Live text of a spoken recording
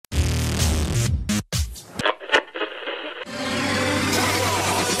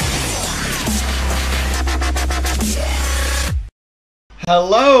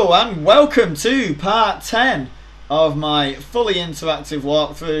Hello and welcome to part 10 of my fully interactive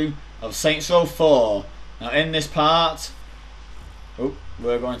walkthrough of Saints Row 4. Now in this part,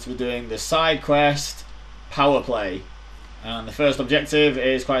 we're going to be doing the side quest Power Play. And the first objective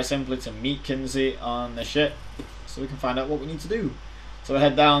is quite simply to meet Kinsey on the ship so we can find out what we need to do. So we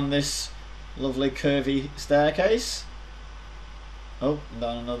head down this lovely curvy staircase. Oh,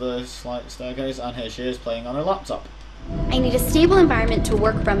 down another slight staircase, and here she is playing on her laptop. I need a stable environment to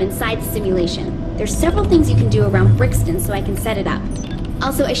work from inside the simulation. There's several things you can do around Brixton so I can set it up.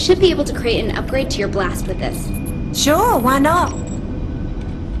 Also, I should be able to create an upgrade to your blast with this. Sure, why not? There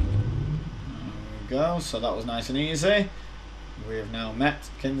we go, so that was nice and easy. We have now met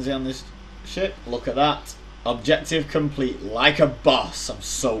Kinsey on this ship. Look at that. Objective complete, like a boss. I'm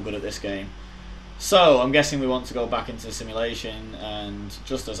so good at this game. So, I'm guessing we want to go back into the simulation, and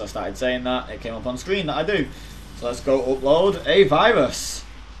just as I started saying that, it came up on screen that I do. So let's go upload a virus.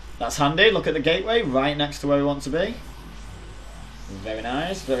 That's handy. Look at the gateway right next to where we want to be. Very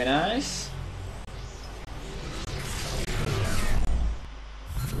nice, very nice.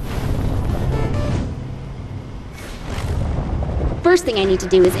 First thing I need to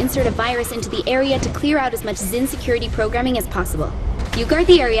do is insert a virus into the area to clear out as much Zin security programming as possible. You guard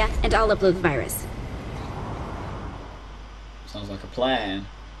the area, and I'll upload the virus. Sounds like a plan.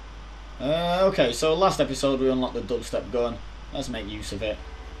 Okay, so last episode we unlocked the dubstep gun. Let's make use of it.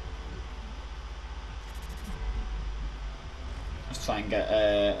 Let's try and get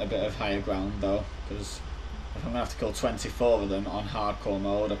a bit of higher ground though, because if I'm going to have to kill 24 of them on hardcore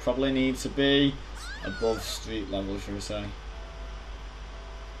mode, I probably need to be above street level, should we say.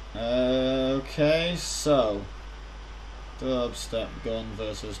 Okay, so dubstep gun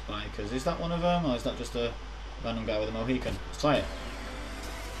versus bikers. Is that one of them, or is that just a random guy with a Mohican? Let's try it.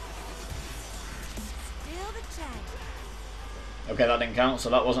 Okay, that didn't count, so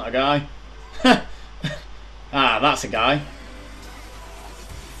that wasn't a guy. Ah, that's a guy.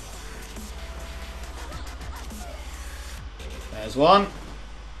 There's one.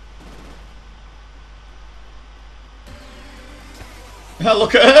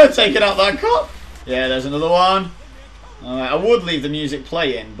 Look at her taking out that cop. Yeah, there's another one. Alright, I would leave the music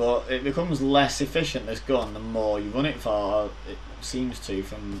playing, but it becomes less efficient, this gun, the more you run it for. It seems to,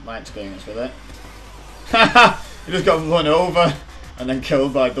 from my experience with it. Haha! He just got run over and then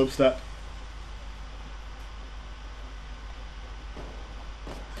killed by dubstep.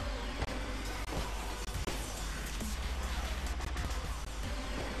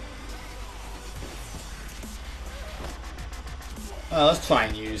 Well, let's try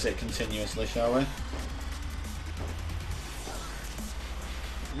and use it continuously, shall we?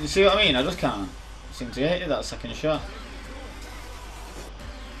 You see what I mean? I just can't seem to hit that second shot.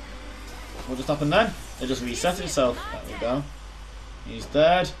 What just happened then? It just reset itself. There we go. He's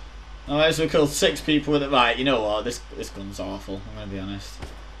dead. Alright, so we killed 6 people with it. Right, you know what? This gun's awful, I'm going to be honest.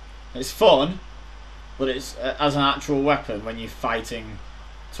 It's fun, but it's as an actual weapon when you're fighting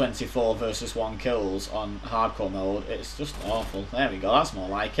 24 versus 1 kills on hardcore mode, it's just awful. There we go, that's more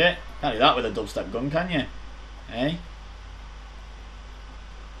like it. Can't do that with a dubstep gun, can you? Eh?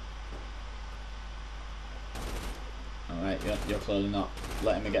 Alright, you're clearly not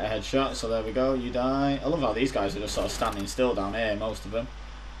letting me get a headshot, so there we go, you die. I love how these guys are just sort of standing still down here, most of them.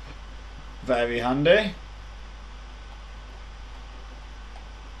 Very handy.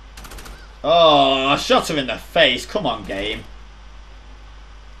 Oh, I shot her in the face, come on game.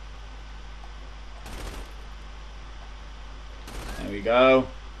 There we go.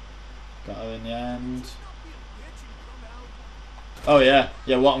 Got her in the end. Oh yeah,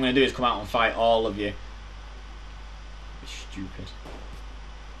 what I'm going to do is come out and fight all of you. Stupid.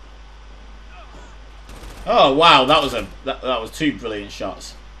 Oh wow, that was 2 brilliant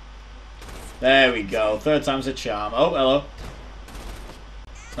shots. There we go. 3rd time's a charm. Oh, hello.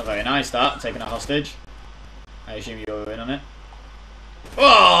 It's not very nice that, taking a hostage. I assume you were in on it.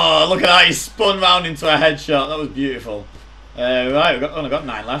 Oh, look at that, he spun round into a headshot. That was beautiful. Right, we've only got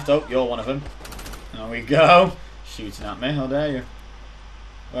 9 left. Oh, you're one of them. There we go. Shooting at me, how dare you.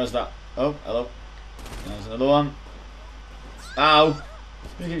 Where's that? Oh, hello. There's another one. Ow!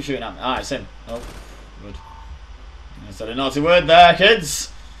 You keep shooting at me. Ah, it's him. Oh, good. I said a naughty word there,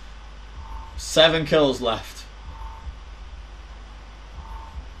 kids. 7 kills left.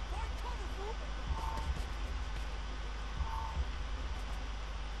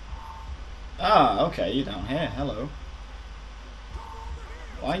 Ah, okay, you're down here. Hello.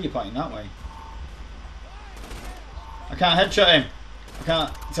 Why are you pointing that way? I can't headshot him. I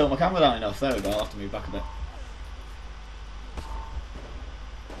can't tilt my camera down enough. There we go, I'll have to move back a bit.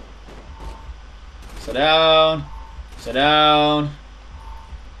 Sit down. Sit down.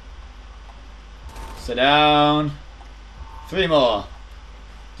 Sit down. 3 more.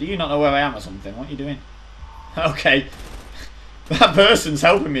 Do you not know where I am or something? What are you doing? Okay. That person's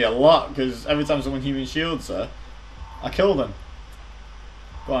helping me a lot because every time someone human shields her, I kill them.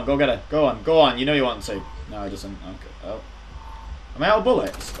 Go on, go get her. Go on, go on. You know you want to. No, it doesn't. Okay. Oh. Am I out of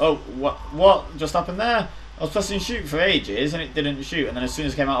bullets? Oh, what just happened there? I was pressing shoot for ages and it didn't shoot, and then as soon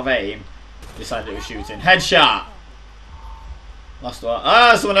as it came out of aim, it decided it was shooting. Headshot! Last one.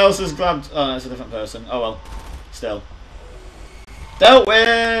 Ah, someone else has grabbed... Oh, no, it's a different person. Oh well. Still. Dealt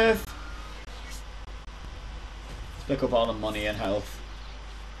with! Let's pick up all the money and health.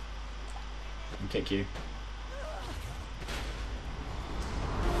 And kick you.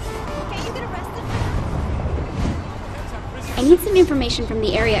 I need some information from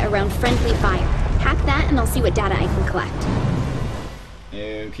the area around Friendly Fire. Hack that and I'll see what data I can collect.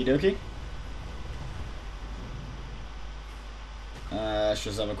 Okie dokie. Let's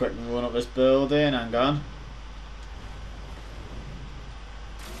just have a quick run up this building. Hang on.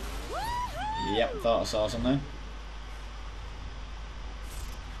 Yep, thought I saw something.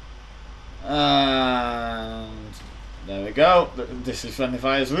 And there we go. This is Friendly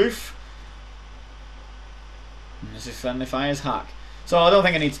Fire's roof. And this is Friendly Fire's hack. So I don't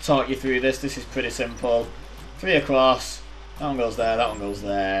think I need to talk you through this. This is pretty simple. 3 across. That one goes there. That one goes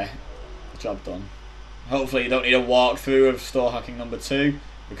there. Job done. Hopefully you don't need a walkthrough of store hacking number 2,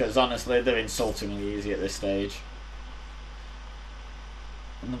 because honestly they're insultingly easy at this stage.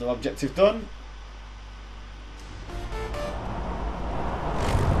 Another objective done.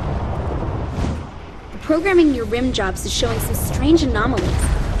 The programming your rim jobs is showing some strange anomalies.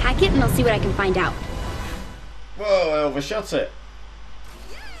 Hack it and I'll see what I can find out. Whoa, I overshot it.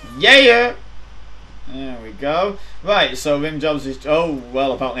 Yeah! There we go. Right, so rim jobs is... Oh,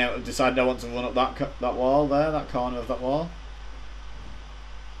 well, apparently I decided I want to run up that wall there, that corner of that wall.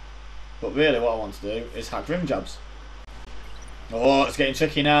 But really what I want to do is hack rim jobs. Oh, it's getting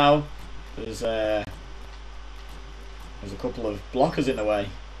tricky now. There's a couple of blockers in the way.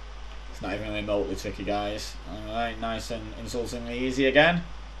 It's not even remotely tricky, guys. Alright, nice and insultingly easy again.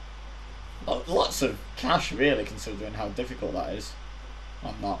 Lots of cash, really, considering how difficult that is.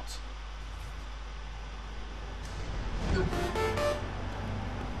 Or not.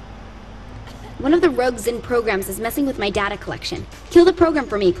 One of the rogues in programs is messing with my data collection. Kill the program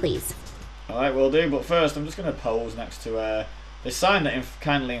for me, please. Alright, will do, but first I'm just going to pose next to this sign that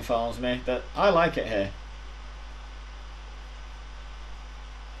kindly informs me that I like it here.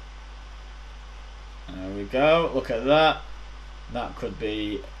 There we go, look at that. That could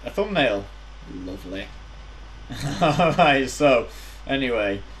be a thumbnail. Lovely. Alright, so,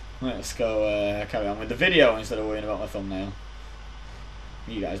 anyway, let's go carry on with the video instead of worrying about my thumbnail.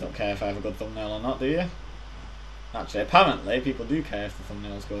 You guys don't care if I have a good thumbnail or not, do you? Actually, apparently, people do care if the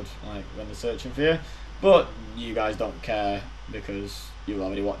thumbnail's good, like when they're searching for you. But you guys don't care because you're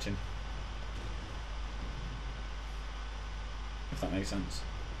already watching. If that makes sense.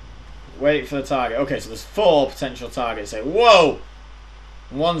 Wait for the target. Okay, so there's 4 potential targets here. Whoa!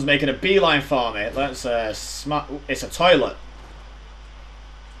 One's making a beeline for me. Let's it's a toilet.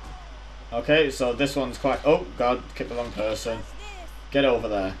 Okay, so this one's quite... Oh, God, kicked the wrong person. Get over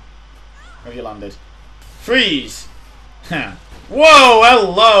there. Where have you landed? Freeze! Whoa,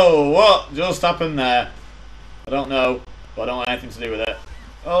 hello! What just happened there? I don't know, but I don't want anything to do with it.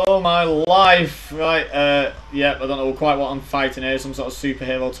 Oh, my life! Right, yep, I don't know quite what I'm fighting here. Some sort of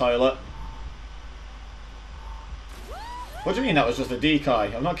superhero toilet. What do you mean that was just a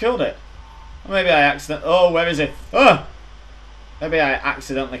decoy? I've not killed it. Or maybe I accidentally... Oh, where is it? Oh! Maybe I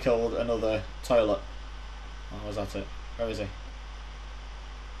accidentally killed another toilet. Oh, was that it? Where is he?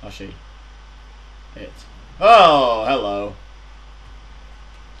 Or she? It. Oh, hello.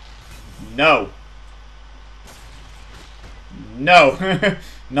 No. No.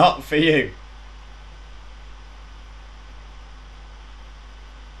 Not for you.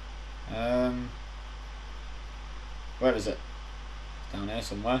 Where is it? Down here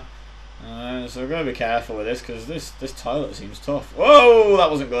somewhere. So we're going to be careful with this because this toilet seems tough. Whoa,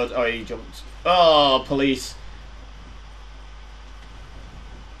 that wasn't good. Oh, he jumped. Oh, police.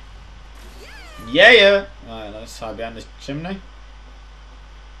 Yeah. Right, let's hide behind this chimney.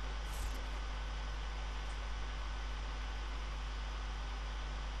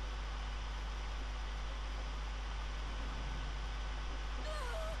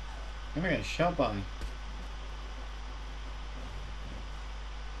 I'm gonna get shot by.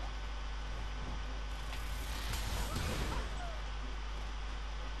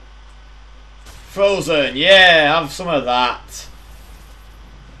 Frozen, yeah, have some of that.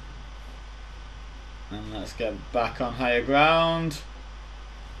 And let's get back on higher ground.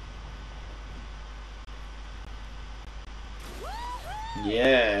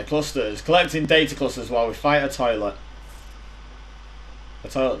 Yeah, clusters. Collecting data clusters while we fight a toilet. A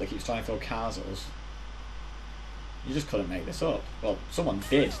toilet that keeps trying to throw cars at us. You just couldn't make this up. Well, someone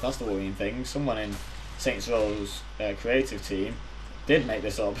did. That's the worrying thing. Someone in Saints Row's creative team did make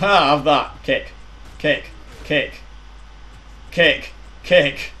this up. Ha! Have that. Kick. Kick. Kick. Kick.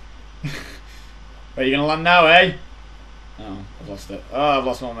 Kick. Where are you going to land now, eh? Oh, I've lost it. Oh, I've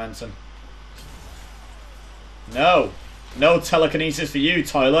lost momentum. No. No telekinesis for you,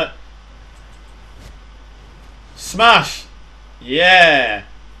 toilet. Smash! Yeah!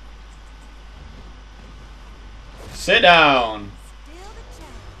 Sit down!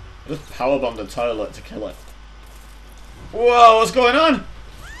 Just powerbomb the toilet to kill it. Whoa, what's going on?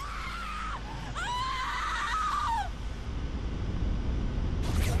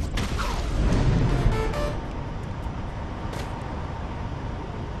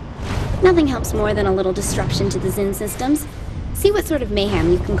 Nothing helps more than a little disruption to the Zin systems. See what sort of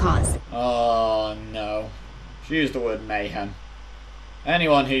mayhem you can cause. Oh no. She used the word mayhem.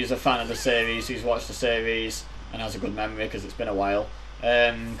 Anyone who's a fan of the series, who's watched the series, and has a good memory because it's been a while,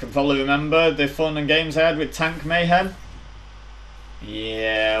 can probably remember the fun and games I had with Tank Mayhem.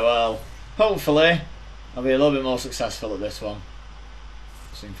 Yeah, well, hopefully I'll be a little bit more successful at this one.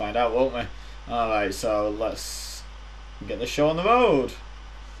 Soon find out, won't we? Alright, so let's get the show on the road.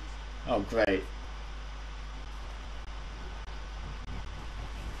 Oh, great.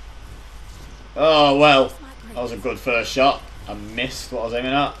 Oh, well, that was a good first shot. I missed what I was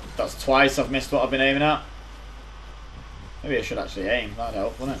aiming at. That's twice I've missed what I've been aiming at. Maybe I should actually aim. That'd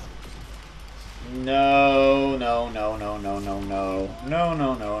help, wouldn't it? No, no, no, no, no, no, no. No,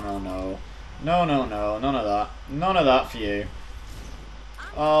 no, no, no, no. No, no, no. None of that. None of that for you.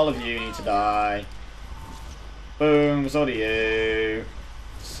 All of you need to die. Boom. So do you.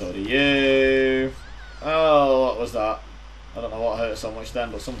 So do you. Oh, what was that? I don't know what hurt so much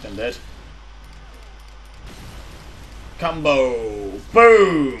then, but something did. Combo.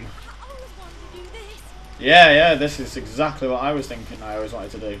 Boom. Yeah, this is exactly what I was thinking I always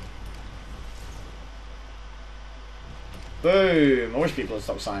wanted to do. Boom. I wish people would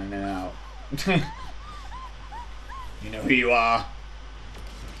stop signing in and out. You know who you are.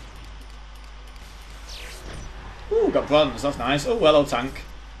 Ooh, got bronze. That's nice. Oh, hello, tank.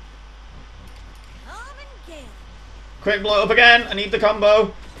 Quick, blow it up again. I need the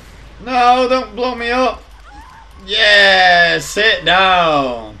combo. No, don't blow me up. Yeah, sit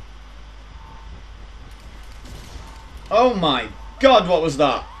down. Oh my god, what was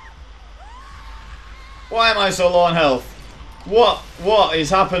that? Why am I so low on health? What is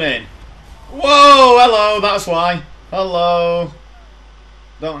happening? Whoa, hello, that's why. Hello.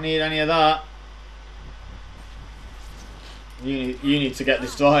 Don't need any of that. You need to get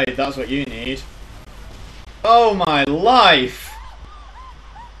destroyed, that's what you need. Oh my life.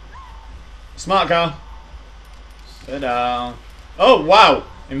 Smart car. Sit down. Oh wow,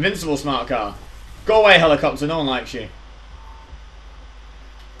 invincible smart car. Go away, helicopter, no one likes you.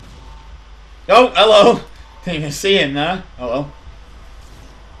 Oh, hello. Didn't even see him there. Oh well.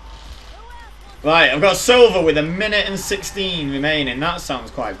 Right, I've got silver with 1minute and 16 remaining. That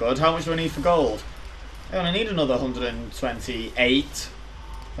sounds quite good. How much do I need for gold? I only need another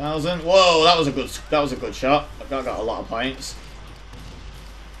 128,000. Whoa, that was a good shot. That got a lot of points.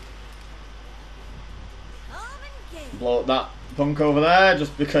 Blow up that punk over there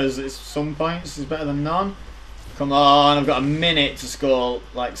just because it's some points is better than none. Come on, I've got a minute to score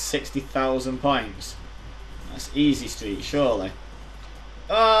like 60,000 points. That's easy street, surely.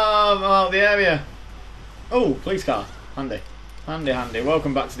 Oh, I'm out of the area. Oh, police car. Handy. Handy, handy.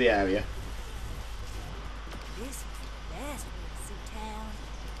 Welcome back to the area.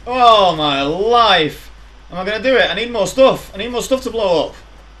 Oh, my life. Am I going to do it? I need more stuff. I need more stuff to blow up.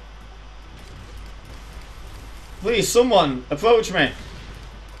 Please, someone, approach me.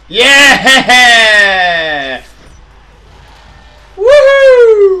 Yeah!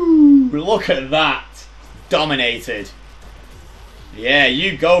 Woohoo! Look at that. Dominated. Yeah,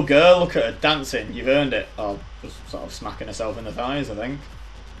 you go, girl. Look at her dancing. You've earned it. Oh, just sort of smacking herself in the thighs, I think.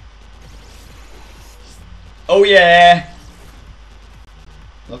 Oh, yeah.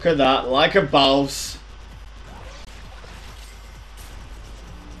 Look at that. Like a boss.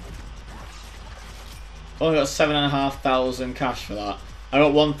 Only got 7,500 cash for that. I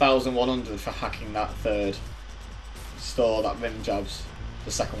got 1,100 for hacking that third store, that rim jobs.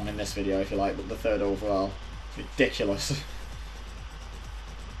 The second one in this video, if you like, but the third overall. It's ridiculous.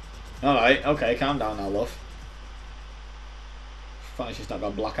 Alright, okay, calm down now, love. Funny she's not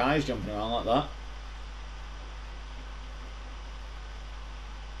got black eyes jumping around like that.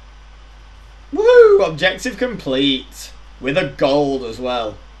 Woohoo! Objective complete. With a gold as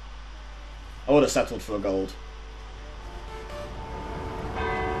well. I would have settled for a gold.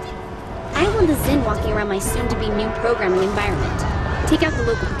 I want the Zen walking around my soon-to-be new programming environment. Take out the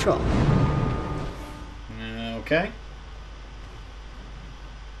local patrol. Okay.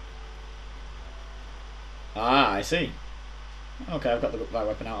 Ah, I see. Okay, I've got the right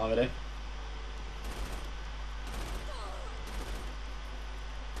weapon out already.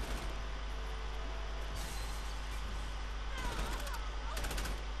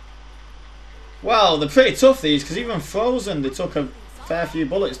 Well, they're pretty tough, these, because even frozen, they took a fair few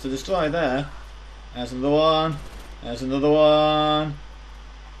bullets to destroy there. There's another one. There's another one.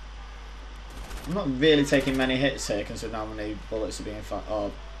 I'm not really taking many hits here, considering how many bullets are being fired,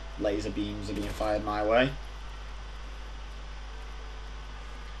 or laser beams are being fired my way.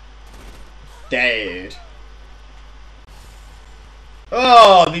 Dude.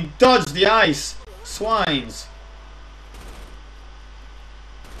 Oh, they dodged the ice. Swines.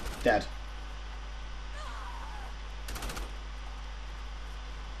 Dead.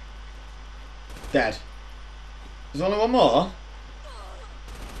 Dead. There's only one more?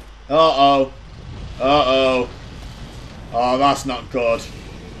 Uh-oh. Uh-oh. Oh, that's not good.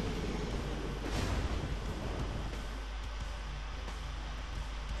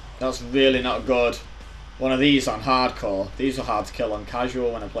 That's really not good. One of these on hardcore. These were hard to kill on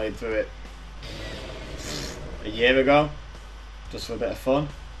casual when I played through it a year ago. Just for a bit of fun.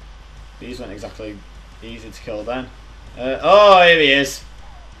 These weren't exactly easy to kill then. Oh, here he is.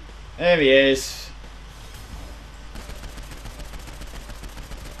 There he is.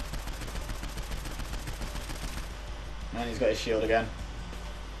 And he's got his shield again.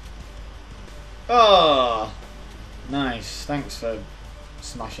 Oh! Nice. Thanks for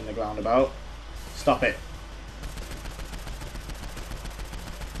smashing the ground about. Stop it.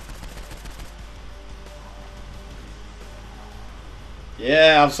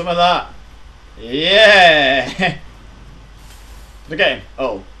 Yeah, have some of that. Yeah! Did I get him?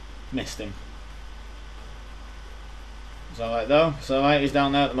 Oh. Missed him. It's alright though. It's alright, he's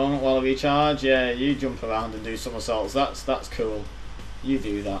down there at the moment while I recharge. Yeah, you jump around and do somersaults. That's cool. You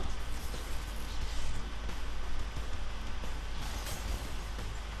do that.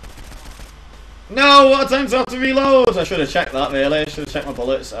 No, what a time to have to reload! I should have checked that really. I should have checked my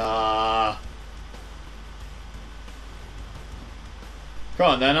bullets. Ah.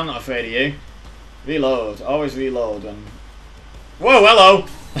 Come on then, I'm not afraid of you. Reload. Always reload and... Whoa, hello!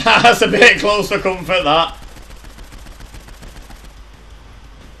 That's a bit close for comfort, that.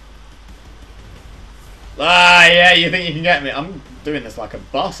 Ah, yeah, you think you can get me? I'm doing this like a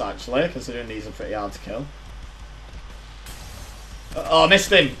boss, actually, considering these are pretty hard to kill. Oh,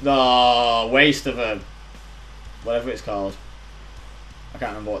 missed him. Oh, waste of a... whatever it's called. I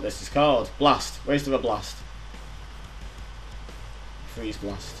can't remember what this is called. Blast. Waste of a blast. Freeze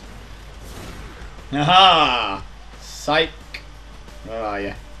blast. Aha! Psych. Where are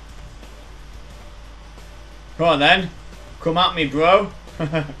you? Come on then. Come at me, bro.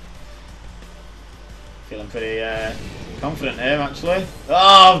 Feeling pretty confident here, actually.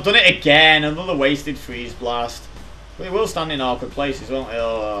 Oh, I've done it again. Another wasted freeze blast. We will stand in awkward places, won't we?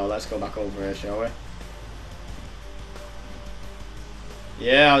 Oh, let's go back over here, shall we?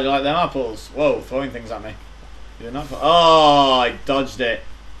 Yeah, how do you like them apples? Whoa, throwing things at me. Doing that for... Oh, I dodged it.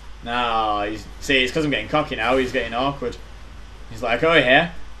 No, he's... See, it's because I'm getting cocky now. He's getting awkward. He's like, oh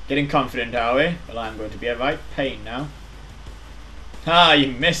yeah, getting confident, are we? Well, I'm going to be a right pain now. Ah,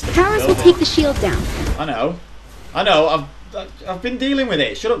 you missed it. Towers will take the shield down. I know. I know. I've been dealing with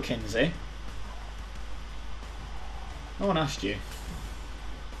it. Shut up, Kinsey. No one asked you.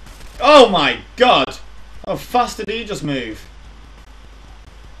 Oh my god! How fast did he just move?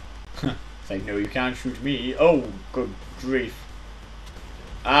 It's like, no, you can't shoot me. Oh, good grief.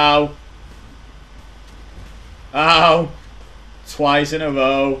 Ow. Ow. Twice in a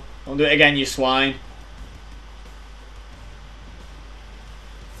row. Don't do it again, you swine.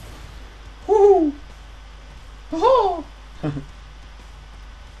 Woo! Oh!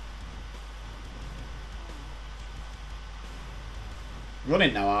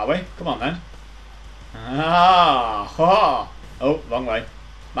 Running now, are we? Come on then. Ah! Ha! Oh, wrong way.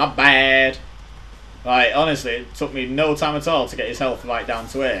 My bad. Right, honestly, it took me no time at all to get his health right down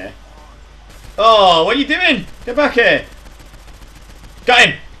to here. Oh, what are you doing? Get back here. Got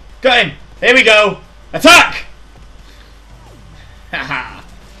him! Got him! Here we go! Attack! Haha!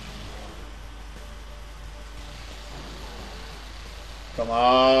 Come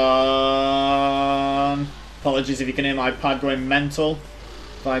on! Apologies if you can hear my pad going mental.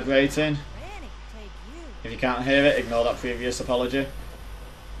 Vibrating. If you can't hear it, ignore that previous apology.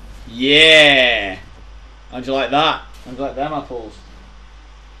 Yeah! How'd you like that? And like them apples.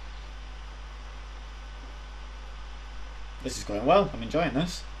 This is going well. I'm enjoying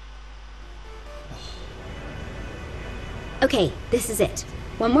this. Okay, this is it.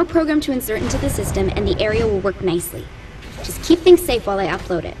 One more program to insert into the system and the area will work nicely. Just keep things safe while I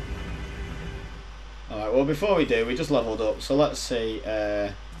upload it. Alright, well before we do, we just leveled up. So let's see.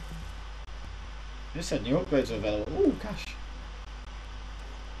 It said new upgrades are available. Ooh, cash.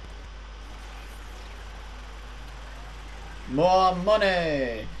 More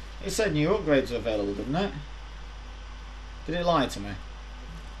money! It said new upgrades are available, didn't it? Did it lie to me?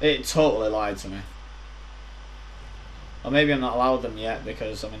 It totally lied to me. Or maybe I'm not allowed them yet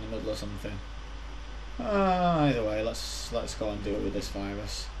because I'm in the middle of something. Either way, let's go and do it with this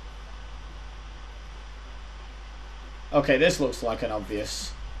virus. Okay, this looks like an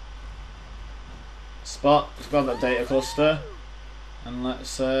obvious spot. Let's grab that data cluster and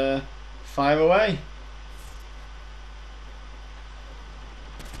let's fire away.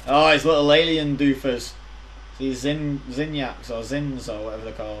 Oh, it's little alien doofers. These Zinyacs or Zins or whatever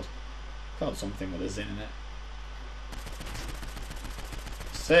they're called. Called something with a Zin in it.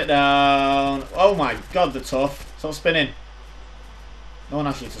 Sit down. Oh my god, they're tough. Stop spinning. No one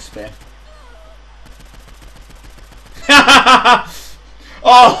asked you to spin.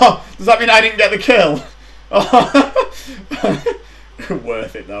 Oh, does that mean I didn't get the kill? Oh.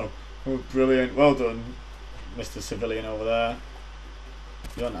 Worth it though. Oh, brilliant. Well done, Mr. Civilian over there.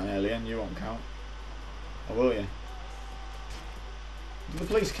 You're not an alien, you won't count. Or will you? Do the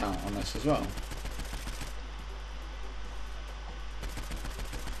police count on this as well?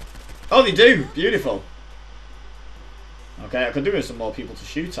 Oh, they do! Beautiful. Okay, I could do with some more people to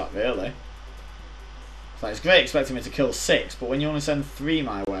shoot at, really. It's great expecting me to kill 6, but when you only send 3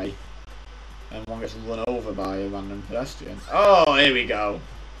 my way, and one gets run over by a random pedestrian. Oh, here we go.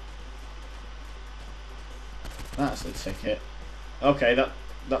 That's the ticket. Okay,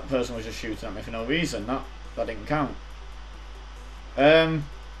 that person was just shooting at me for no reason. That didn't count. I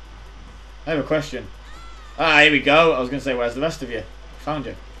have a question. Ah, here we go. I was going to say, where's the rest of you? Found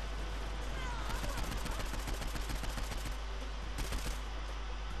you.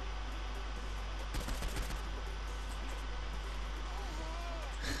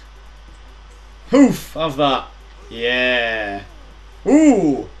 Hoof! Have that. Yeah.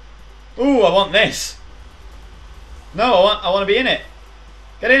 Ooh! Ooh, I want this. No, I want to be in it.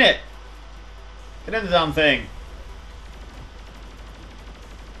 Get in it. Get in the damn thing.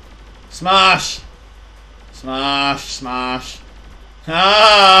 Smash! Smash, smash.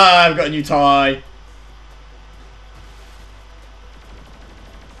 Ah, I've got a new toy.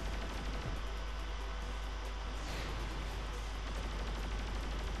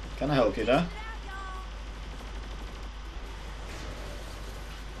 Can I help you there?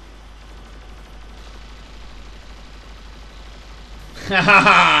 Ha ha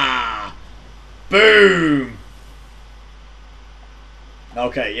ha! Boom!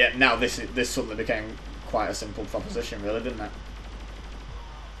 Okay, yeah. Now this suddenly became quite a simple proposition, really, didn't it?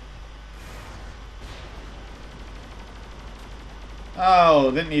 Oh,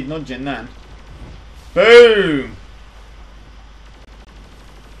 didn't need nudging then. Boom!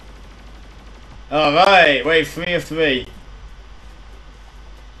 Alright, wave 3 of 3.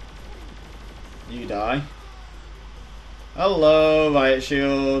 You die. Hello, riot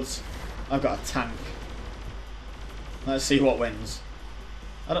shields. I've got a tank. Let's see what wins.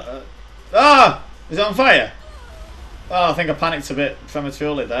 I don't, ah! Is it on fire? Oh, I think I panicked a bit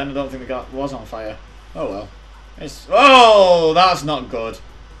prematurely then. I don't think the guy was on fire. Oh well. It's, oh, that's not good.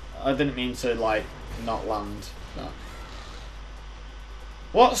 I didn't mean to, like, not land that.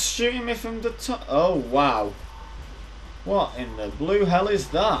 What's shooting me from the top? Oh, wow. What in the blue hell is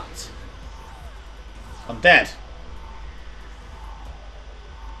that? I'm dead.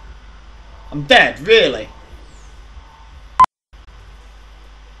 I'm dead, really?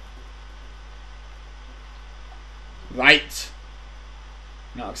 Right.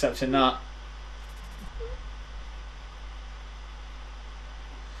 Not accepting that.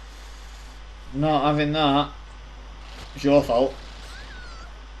 Not having that. It's your fault.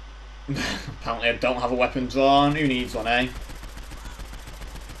 Apparently I don't have a weapon drawn. Who needs one, eh?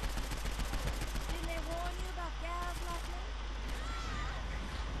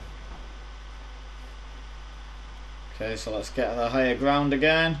 Okay, so let's get the higher ground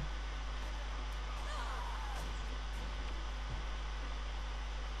again.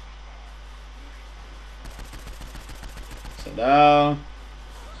 Sit down.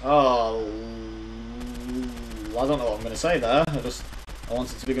 Oh, I don't know what I'm going to say there. I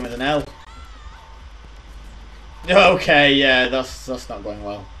want it to begin with an L. Okay, yeah, that's not going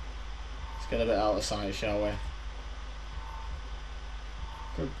well. Let's get a bit out of sight, shall we?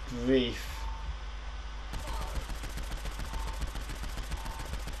 Good grief.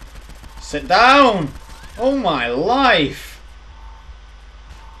 Sit down! Oh my life!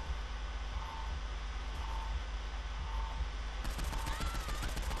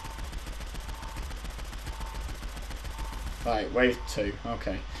 Right, wave 2.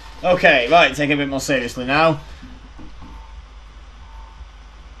 Okay. Okay, right, take it a bit more seriously now.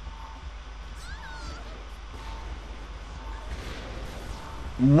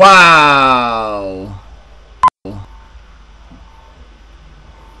 Wow!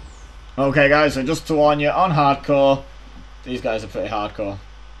 Okay guys, so just to warn you, on hardcore, these guys are pretty hardcore.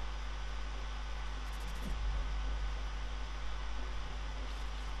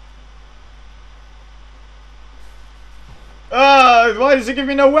 Ah, why does it give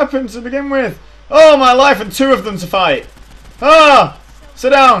me no weapons to begin with? Oh, my life, and 2 of them to fight. Ah! Sit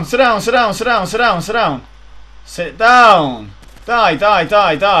down, sit down, sit down, sit down, sit down, sit down. Sit down. Die, die,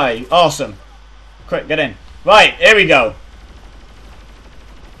 die, die. Awesome. Quick, get in. Right, here we go.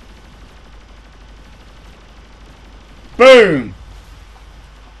 Boom.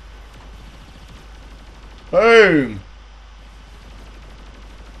 Boom.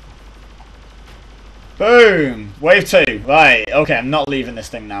 Boom. Wave 2. Right, okay, I'm not leaving this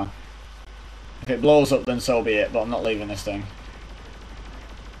thing now. If it blows up, then so be it, but I'm not leaving this thing.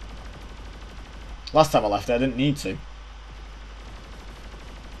 Last time I left it, I didn't need to.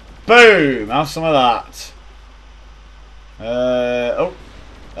 Boom! Have some of that. Oh.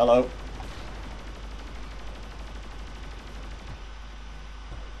 Hello.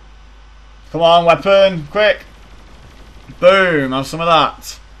 Come on, weapon. Quick. Boom. Have some of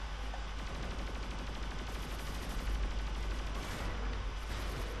that.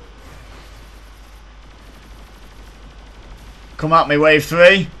 Come at me, wave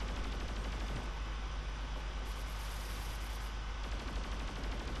 3.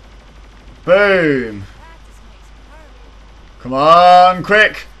 Boom. Come on,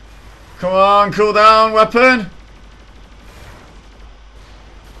 quick. Come on, cool down, weapon.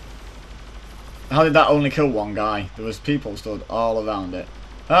 How did that only kill one guy? There was people stood all around it.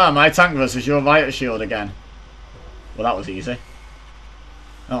 Ah, my tank versus your Vita Shield again. Well, that was easy.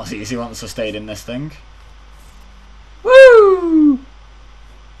 That was easy once I stayed in this thing. Woo!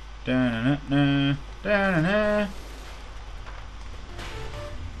 Da-na-na-na, da-na-na.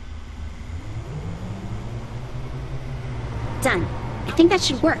 Done. I think that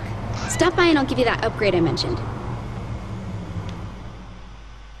should work. Stop by and I'll give you that upgrade I mentioned.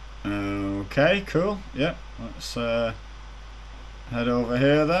 Okay, cool. Yep. Let's head over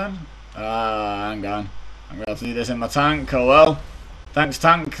here then. Ah, hang on. I'm going to have to do this in my tank. Oh well. Thanks,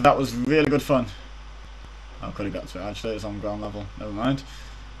 tank. That was really good fun. I could have got to it actually. It's on ground level. Never mind.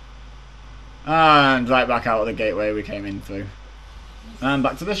 And right back out of the gateway we came in through. And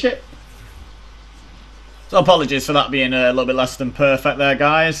back to the ship. So apologies for that being a little bit less than perfect there,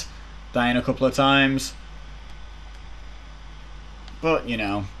 guys. Dying a couple of times. But, you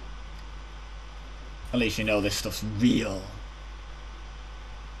know. At least you know this stuff's real.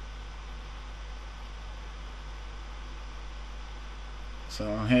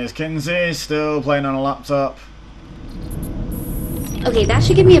 So here's Kinsey, still playing on a laptop. Okay, that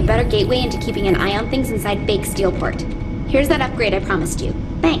should give me a better gateway into keeping an eye on things inside Bake Steelport. Here's that upgrade I promised you.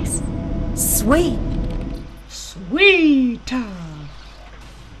 Thanks. Sweet. Sweet!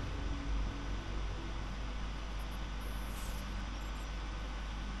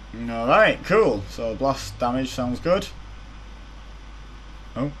 Alright, cool. So blast damage sounds good.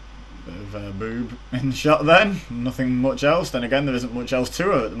 Oh, bit of a boob in the shot then. Nothing much else. Then again, there isn't much else to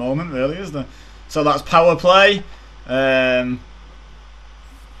her at the moment, really, is there? So that's power play. We've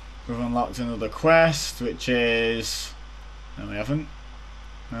unlocked another quest, which is... No, we haven't.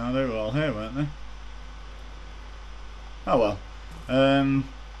 No, they were all here, weren't they? Oh well.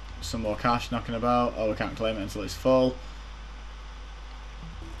 Some more cash knocking about. Oh, we can't claim it until it's full.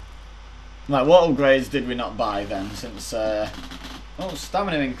 Like, what upgrades did we not buy then? Since, oh,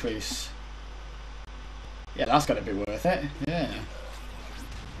 stamina increase. Yeah, that's got to be worth it. Yeah.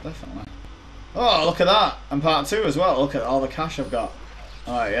 Definitely. Oh, look at that. And part 2 as well. Look at all the cash I've got.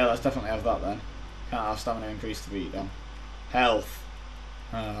 Alright, yeah, let's definitely have that then. Can't have stamina increase to beat them. Health.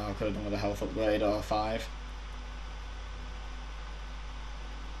 I could have done with a health upgrade or 5.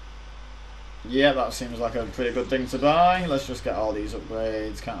 Yeah, that seems like a pretty good thing to buy. Let's just get all these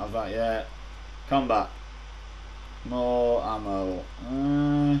upgrades. Can't have that yet. Combat. More ammo.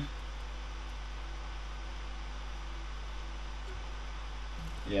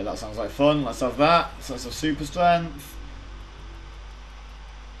 Yeah, that sounds like fun. Let's have that. So let's have super strength.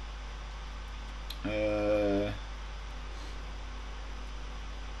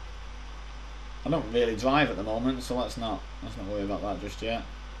 I don't really drive at the moment, so let's not worry about that just yet.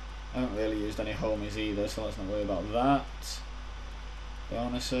 I haven't really used any homies either, so let's not worry about that.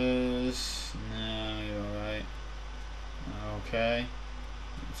 Bonuses, no, you're alright. Okay,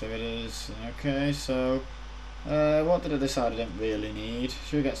 so it is. Okay, so what did I decide I didn't really need?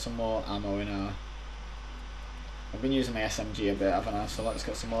 Should we get some more ammo in our... I've been using my SMG a bit, haven't I? So let's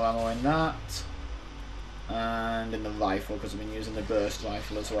get some more ammo in that. And in the rifle, because I've been using the burst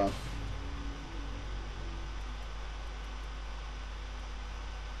rifle as well.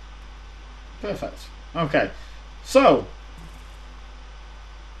 Perfect. Okay, so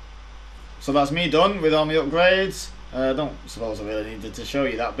that's me done with all my upgrades. I don't suppose I really needed to show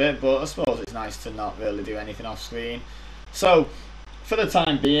you that bit, but I suppose it's nice to not really do anything off screen. So, for the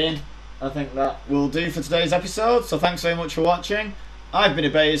time being, I think that will do for today's episode. So thanks very much for watching. I've been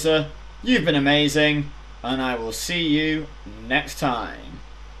Abaser, you've been amazing, and I will see you next time.